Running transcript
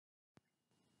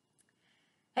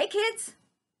kids,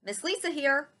 Miss Lisa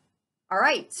here. All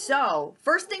right, so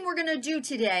first thing we're going to do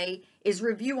today is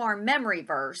review our memory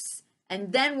verse,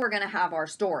 and then we're going to have our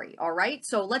story. All right,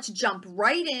 so let's jump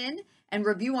right in and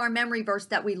review our memory verse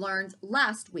that we learned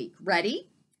last week. Ready?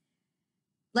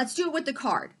 Let's do it with the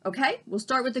card, okay? We'll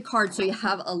start with the card so you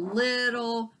have a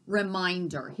little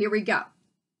reminder. Here we go.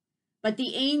 But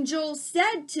the angel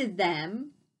said to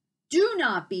them, "Do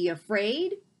not be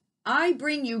afraid. I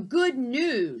bring you good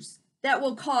news that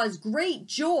will cause great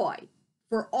joy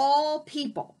for all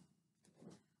people."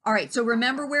 All right, so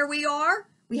remember where we are?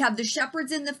 We have the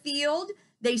shepherds in the field.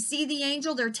 They see the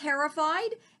angel, they're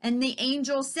terrified, and the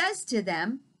angel says to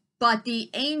them, but the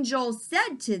angel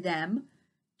said to them,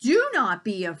 "Do not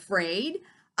be afraid.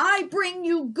 I bring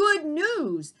you good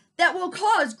news that will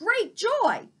cause great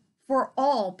joy for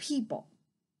all people."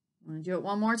 Want to do it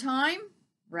one more time?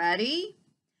 Ready?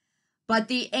 But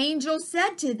the angel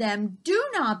said to them, "Do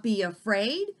not be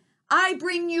afraid. I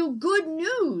bring you good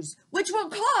news, which will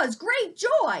cause great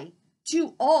joy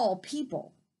to all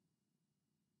people."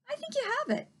 I think you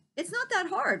have it. It's not that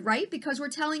hard, right? Because we're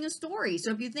telling a story.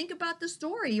 So if you think about the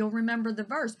story, you'll remember the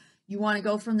verse. You want to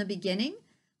go from the beginning?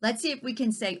 Let's see if we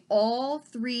can say all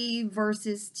three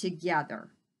verses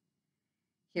together.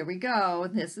 Here we go.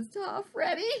 This is tough.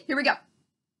 Ready? Here we go.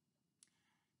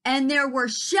 And there were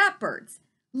shepherds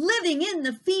living in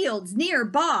the fields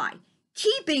nearby,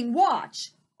 keeping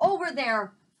watch over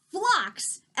their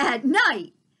flocks at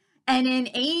night. And an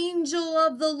angel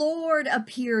of the Lord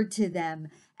appeared to them,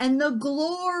 and the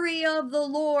glory of the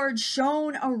Lord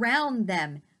shone around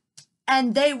them,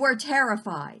 and they were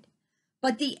terrified.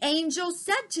 But the angel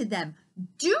said to them,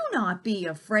 "Do not be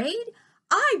afraid.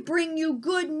 I bring you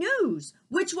good news,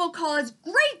 which will cause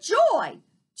great joy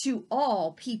to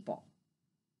all people."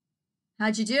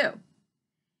 How'd you do?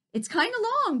 It's kind of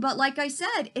long, but like I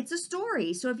said, it's a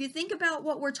story. So if you think about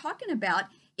what we're talking about,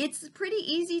 it's pretty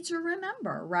easy to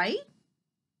remember, right?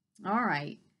 All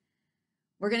right.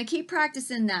 We're going to keep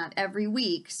practicing that every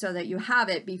week so that you have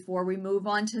it before we move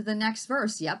on to the next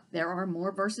verse. Yep, there are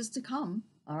more verses to come.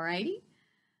 All righty.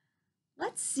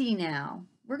 Let's see now.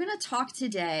 We're going to talk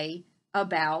today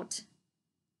about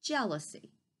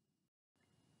jealousy.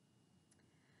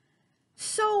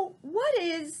 So what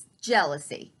is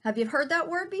jealousy? Have you heard that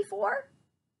word before?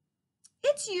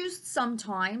 It's used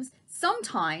sometimes.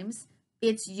 Sometimes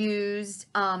it's used,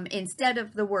 instead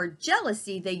of the word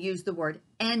jealousy, they use the word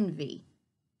envy.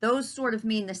 Those sort of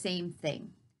mean the same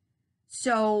thing.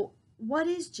 So what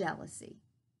is jealousy?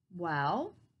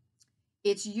 Well,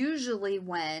 it's usually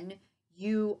when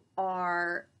you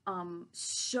are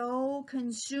so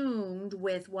consumed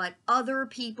with what other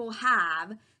people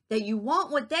have that you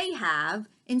want what they have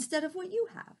instead of what you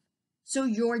have. So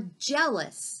you're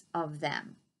jealous of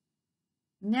them.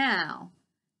 Now,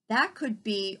 that could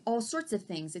be all sorts of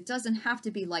things. It doesn't have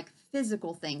to be like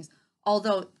physical things,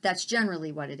 although that's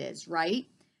generally what it is, right?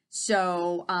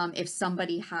 So if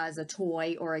somebody has a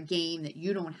toy or a game that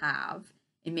you don't have,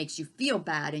 it makes you feel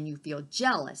bad and you feel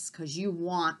jealous because you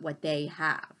want what they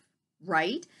have,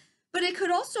 right? But it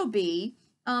could also be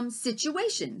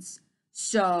situations.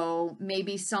 So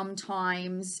maybe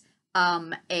sometimes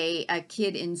a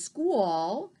kid in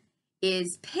school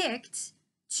is picked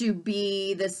to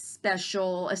be the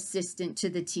special assistant to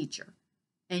the teacher.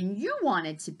 And you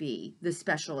wanted to be the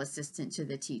special assistant to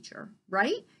the teacher,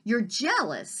 right? You're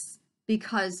jealous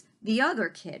because the other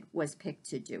kid was picked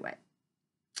to do it.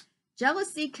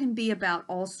 Jealousy can be about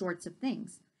all sorts of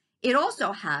things. It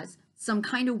also has some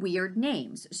kind of weird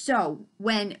names. So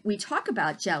when we talk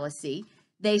about jealousy,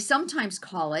 they sometimes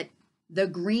call it the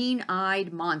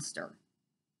green-eyed monster.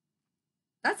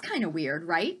 That's kind of weird,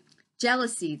 right?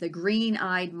 Jealousy, the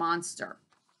green-eyed monster.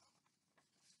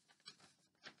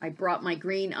 I brought my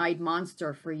green-eyed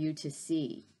monster for you to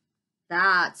see.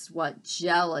 That's what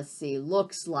jealousy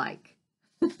looks like.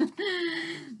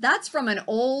 That's from an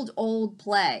old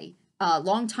play. A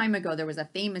long time ago, there was a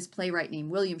famous playwright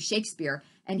named William Shakespeare,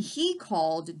 and he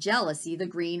called jealousy the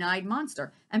green-eyed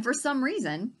monster. And for some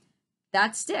reason,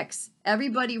 that sticks.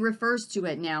 Everybody refers to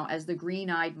it now as the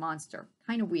green-eyed monster.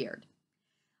 Kind of weird.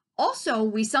 Also,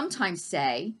 we sometimes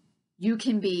say you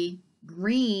can be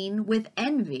green with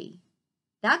envy.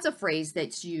 That's a phrase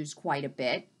that's used quite a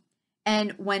bit.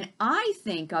 And when I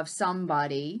think of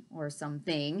somebody or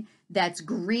something that's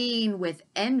green with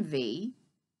envy,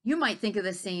 you might think of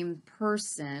the same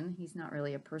person. He's not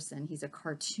really a person. He's a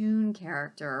cartoon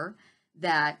character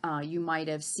that you might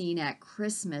have seen at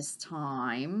Christmas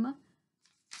time.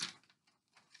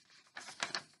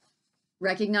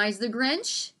 Recognize the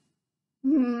Grinch?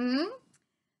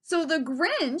 So the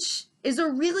Grinch is a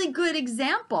really good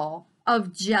example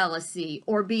of jealousy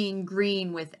or being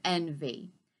green with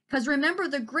envy. Because remember,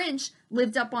 the Grinch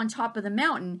lived up on top of the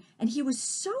mountain and he was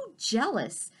so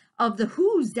jealous of the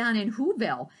Who's down in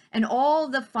Whoville and all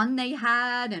the fun they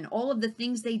had and all of the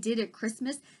things they did at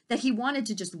Christmas that he wanted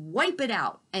to just wipe it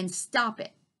out and stop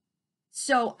it.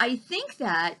 So I think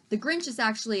that the Grinch is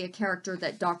actually a character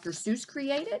that Dr. Seuss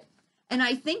created. And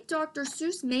I think Dr.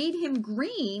 Seuss made him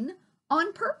green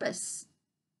on purpose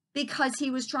because he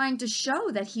was trying to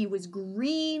show that he was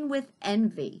green with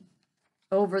envy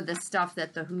over the stuff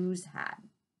that the Who's had.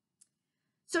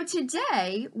 So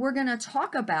today we're going to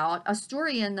talk about a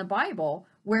story in the Bible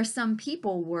where some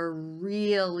people were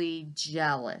really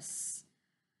jealous.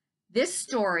 This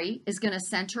story is going to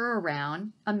center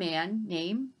around a man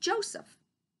named Joseph.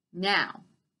 Now,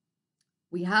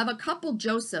 we have a couple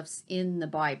Josephs in the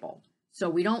Bible, so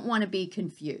we don't want to be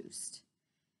confused.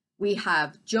 We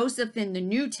have Joseph in the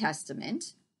New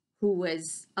Testament, who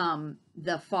was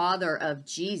the father of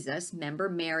Jesus. Remember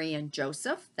Mary and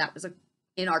Joseph? That was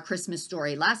in our Christmas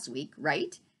story last week,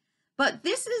 right? But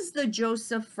this is the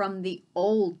Joseph from the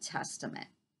Old Testament,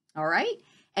 all right?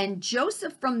 And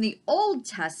Joseph from the Old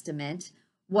Testament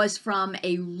was from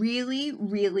a really,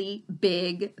 really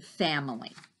big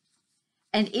family.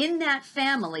 And in that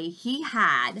family, he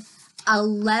had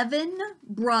 11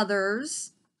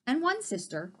 brothers and one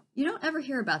sister. You don't ever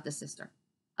hear about the sister.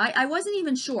 I wasn't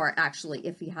even sure, actually,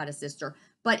 if he had a sister.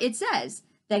 But it says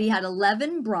that he had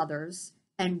 11 brothers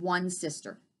and one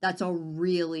sister. That's a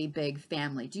really big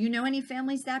family. Do you know any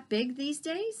families that big these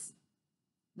days?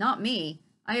 Not me.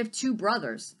 I have 2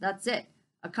 brothers. That's it.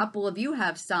 A couple of you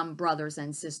have some brothers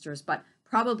and sisters, but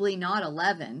probably not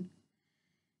 11.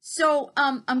 So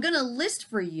I'm going to list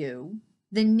for you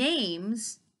the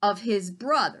names of his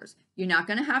brothers. You're not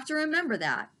going to have to remember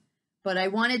that, but I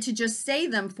wanted to just say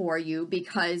them for you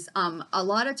because a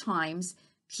lot of times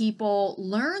people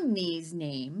learn these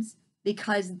names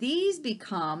because these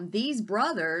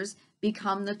brothers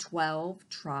become the 12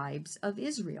 tribes of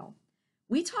Israel.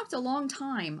 We talked a long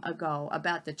time ago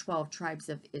about the 12 tribes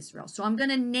of Israel. So I'm going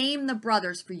to name the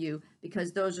brothers for you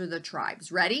because those are the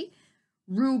tribes. Ready?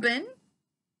 Reuben,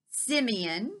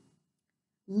 Simeon,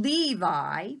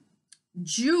 Levi,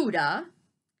 Judah,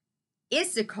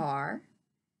 Issachar,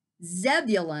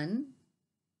 Zebulun,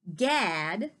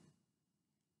 Gad,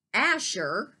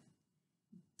 Asher,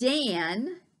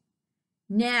 Dan,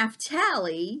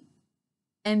 Naphtali,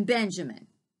 and Benjamin.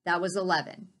 That was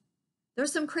 11.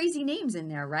 There's some crazy names in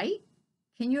there, right?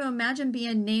 Can you imagine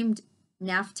being named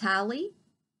Naphtali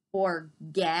or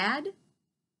Gad?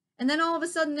 And then all of a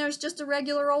sudden there's just a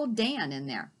regular old Dan in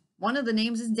there. One of the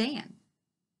names is Dan.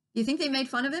 You think they made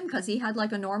fun of him because he had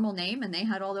like a normal name and they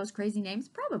had all those crazy names?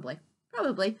 Probably.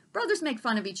 Brothers make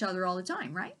fun of each other all the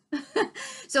time, right?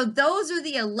 So those are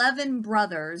the 11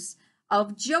 brothers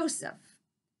of Joseph.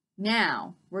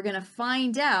 Now, we're going to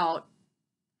find out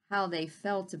how they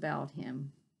felt about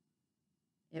him.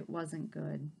 It wasn't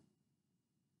good.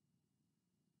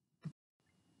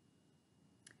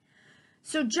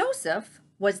 So Joseph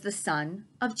was the son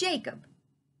of Jacob.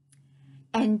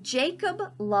 And Jacob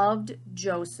loved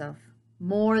Joseph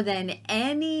more than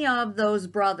any of those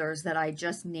brothers that I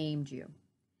just named you.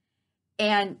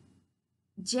 And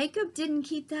Jacob didn't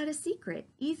keep that a secret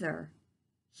either.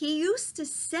 He used to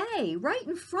say right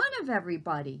in front of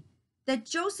everybody that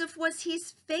Joseph was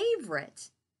his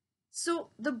favorite. So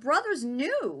the brothers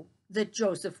knew that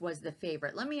Joseph was the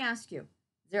favorite. Let me ask you,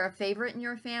 is there a favorite in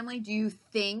your family? Do you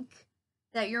think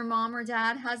that your mom or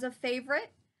dad has a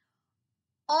favorite?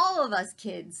 All of us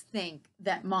kids think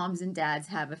that moms and dads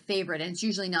have a favorite, and it's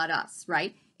usually not us,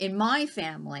 right? In my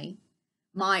family,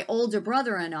 my older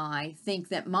brother and I think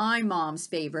that my mom's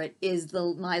favorite is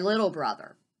my little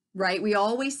brother, right? We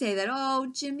always say that,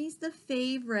 oh, Jimmy's the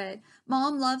favorite.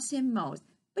 Mom loves him most,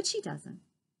 but she doesn't.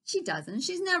 She doesn't.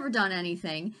 She's never done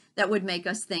anything that would make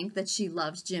us think that she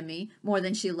loves Jimmy more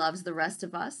than she loves the rest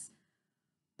of us.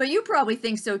 But you probably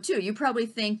think so too. You probably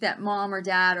think that mom or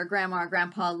dad or grandma or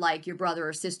grandpa like your brother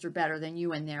or sister better than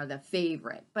you and they're the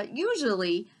favorite. But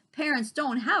usually parents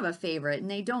don't have a favorite and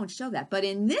they don't show that. But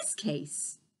in this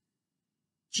case,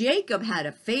 Jacob had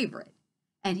a favorite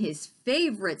and his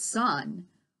favorite son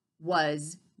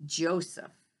was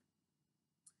Joseph.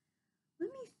 Let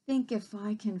me think if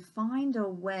I can find a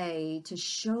way to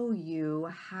show you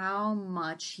how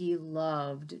much he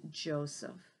loved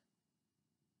Joseph.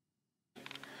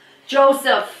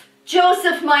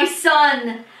 Joseph, my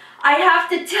son, I have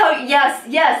to tell you,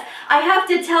 yes, I have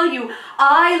to tell you,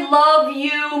 I love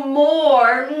you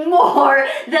more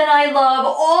than I love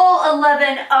all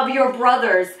 11 of your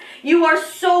brothers. You are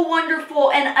so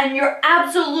wonderful, and you're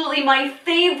absolutely my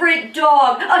favorite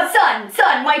dog, son,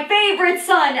 my favorite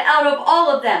son out of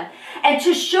all of them. And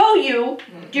to show you,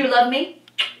 do you love me?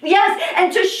 Yes,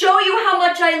 and to show you how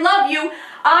much I love you,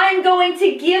 I'm going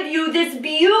to give you this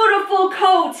beautiful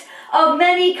coat of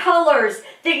many colors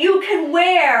that you can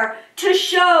wear to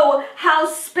show how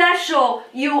special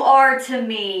you are to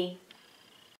me.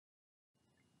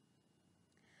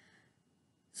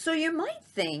 So you might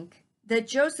think that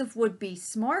Joseph would be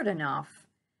smart enough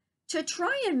to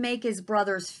try and make his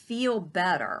brothers feel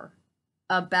better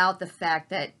about the fact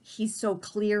that he's so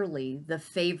clearly the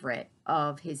favorite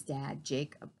of his dad,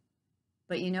 Jacob.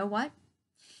 But you know what?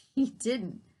 He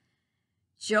didn't.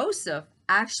 Joseph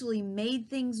actually made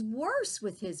things worse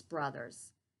with his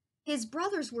brothers. His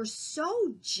brothers were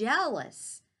so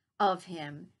jealous of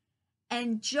him,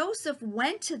 and Joseph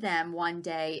went to them one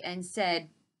day and said,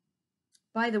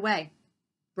 "By the way,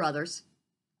 brothers,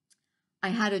 I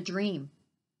had a dream,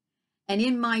 and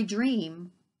in my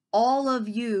dream, all of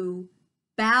you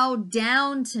bowed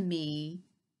down to me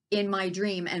in my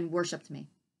dream and worshiped me."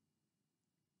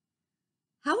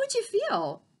 How would you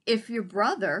feel if your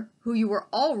brother, who you were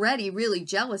already really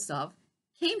jealous of,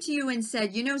 came to you and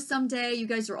said, "You know, someday you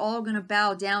guys are all going to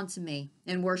bow down to me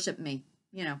and worship me,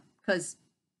 you know, because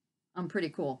I'm pretty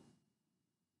cool"?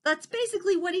 That's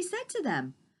basically what he said to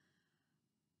them.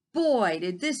 Boy,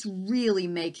 did this really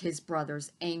make his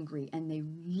brothers angry, and they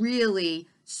really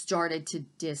started to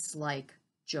dislike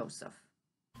Joseph.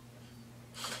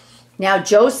 Now,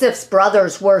 Joseph's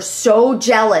brothers were so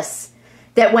jealous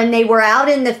that when they were out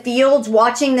in the fields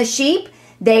watching the sheep,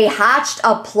 they hatched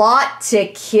a plot to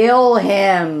kill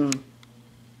him.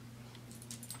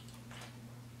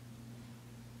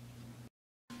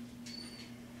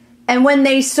 And when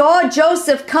they saw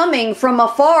Joseph coming from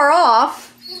afar off,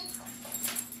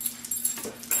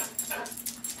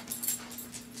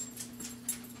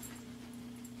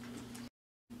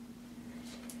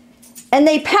 and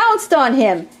they pounced on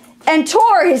him and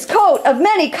tore his coat of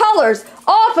many colors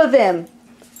off of him.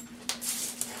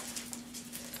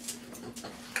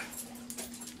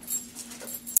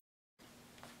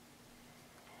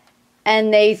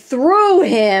 And they threw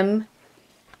him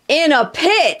in a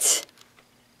pit.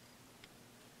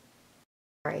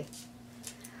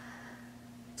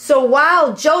 So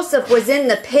while Joseph was in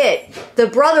the pit, the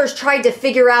brothers tried to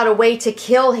figure out a way to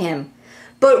kill him.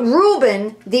 But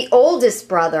Reuben, the oldest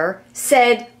brother,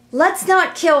 said, "Let's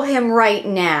not kill him right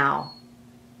now."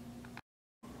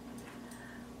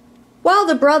 While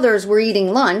the brothers were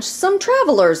eating lunch, some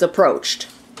travelers approached.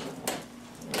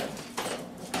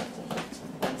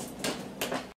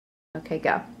 Okay,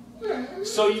 go.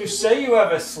 So you say you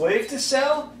have a slave to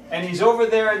sell, and he's over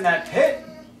there in that pit?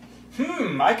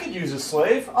 I could use a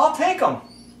slave. I'll take him.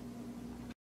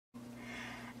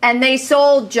 And they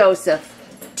sold Joseph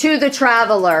to the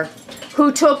traveler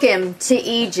who took him to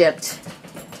Egypt.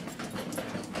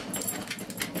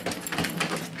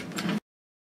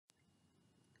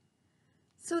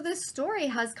 So this story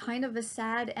has kind of a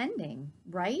sad ending,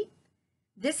 right?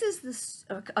 This is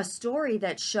a story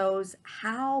that shows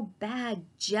how bad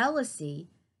jealousy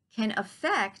can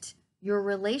affect your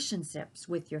relationships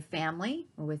with your family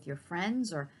or with your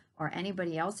friends or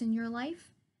anybody else in your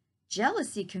life.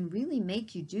 Jealousy can really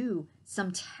make you do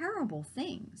some terrible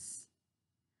things.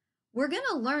 We're going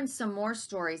to learn some more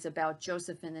stories about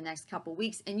Joseph in the next couple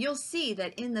weeks, and you'll see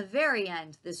that in the very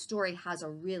end, this story has a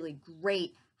really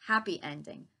great, happy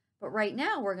ending. But right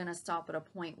now, we're going to stop at a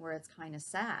point where it's kind of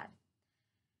sad.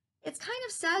 It's kind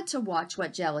of sad to watch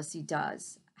what jealousy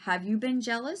does. Have you been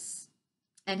jealous?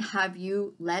 And have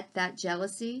you let that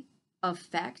jealousy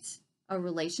affect a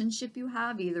relationship you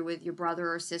have, either with your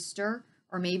brother or sister,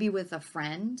 or maybe with a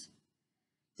friend?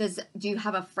 Do you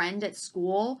have a friend at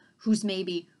school who's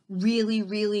maybe really,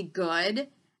 really good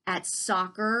at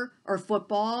soccer or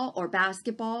football or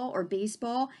basketball or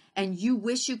baseball, and you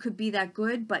wish you could be that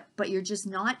good, but you're just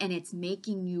not, and it's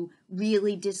making you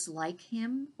really dislike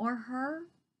him or her?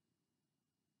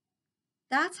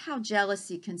 That's how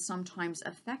jealousy can sometimes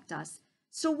affect us.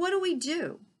 So what do we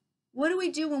do? What do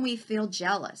we do when we feel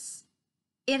jealous?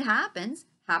 It happens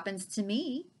to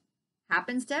me,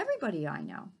 happens to everybody I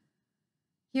know.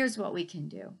 Here's what we can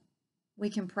do. We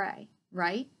can pray,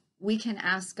 right? We can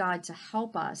ask God to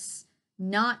help us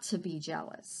not to be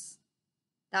jealous.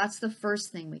 That's the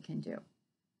first thing we can do.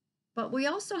 But we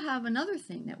also have another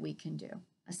thing that we can do,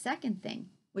 a second thing,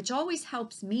 which always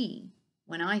helps me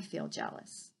when I feel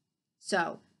jealous.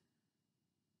 So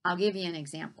I'll give you an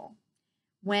example.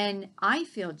 When I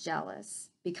feel jealous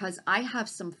because I have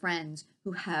some friends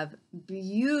who have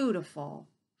beautiful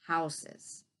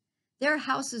houses. Their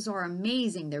houses are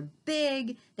amazing. They're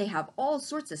big. They have all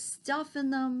sorts of stuff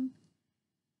in them.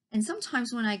 And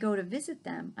sometimes when I go to visit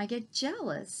them, I get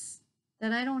jealous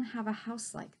that I don't have a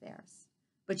house like theirs.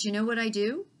 But you know what I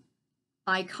do?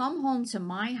 I come home to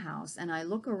my house and I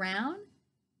look around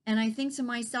and I think to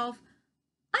myself,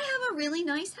 I have a really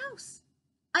nice house.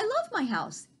 I love my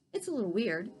house. It's a little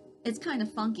weird. It's kind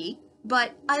of funky,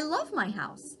 but I love my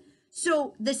house.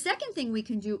 So the second thing we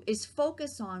can do is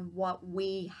focus on what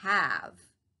we have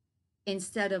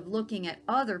instead of looking at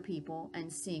other people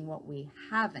and seeing what we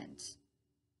haven't,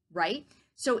 right?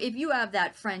 So if you have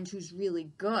that friend who's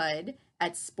really good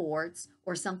at sports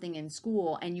or something in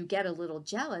school and you get a little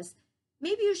jealous,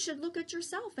 maybe you should look at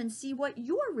yourself and see what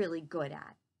you're really good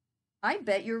at. I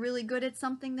bet you're really good at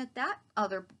something that that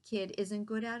other kid isn't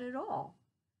good at all.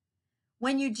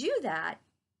 When you do that,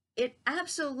 it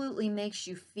absolutely makes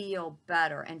you feel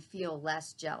better and feel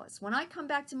less jealous. When I come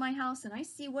back to my house and I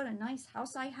see what a nice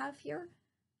house I have here,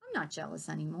 I'm not jealous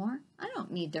anymore. I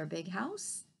don't need their big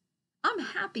house. I'm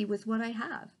happy with what I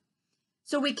have.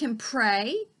 So we can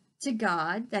pray to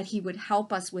God that He would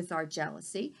help us with our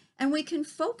jealousy, and we can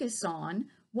focus on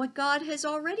what God has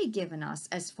already given us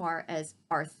as far as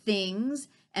our things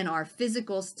and our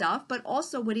physical stuff, but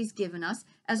also what He's given us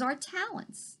as our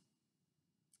talents.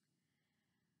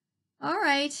 All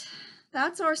right,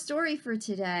 that's our story for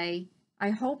today. I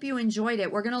hope you enjoyed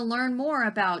it. We're going to learn more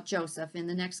about Joseph in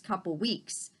the next couple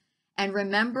weeks. And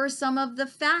remember some of the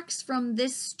facts from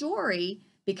this story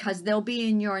because they'll be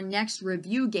in your next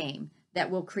review game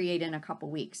that we'll create in a couple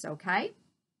weeks, okay?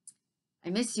 I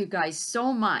miss you guys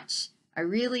so much. I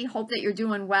really hope that you're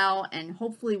doing well, and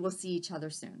hopefully we'll see each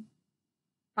other soon.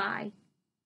 Bye.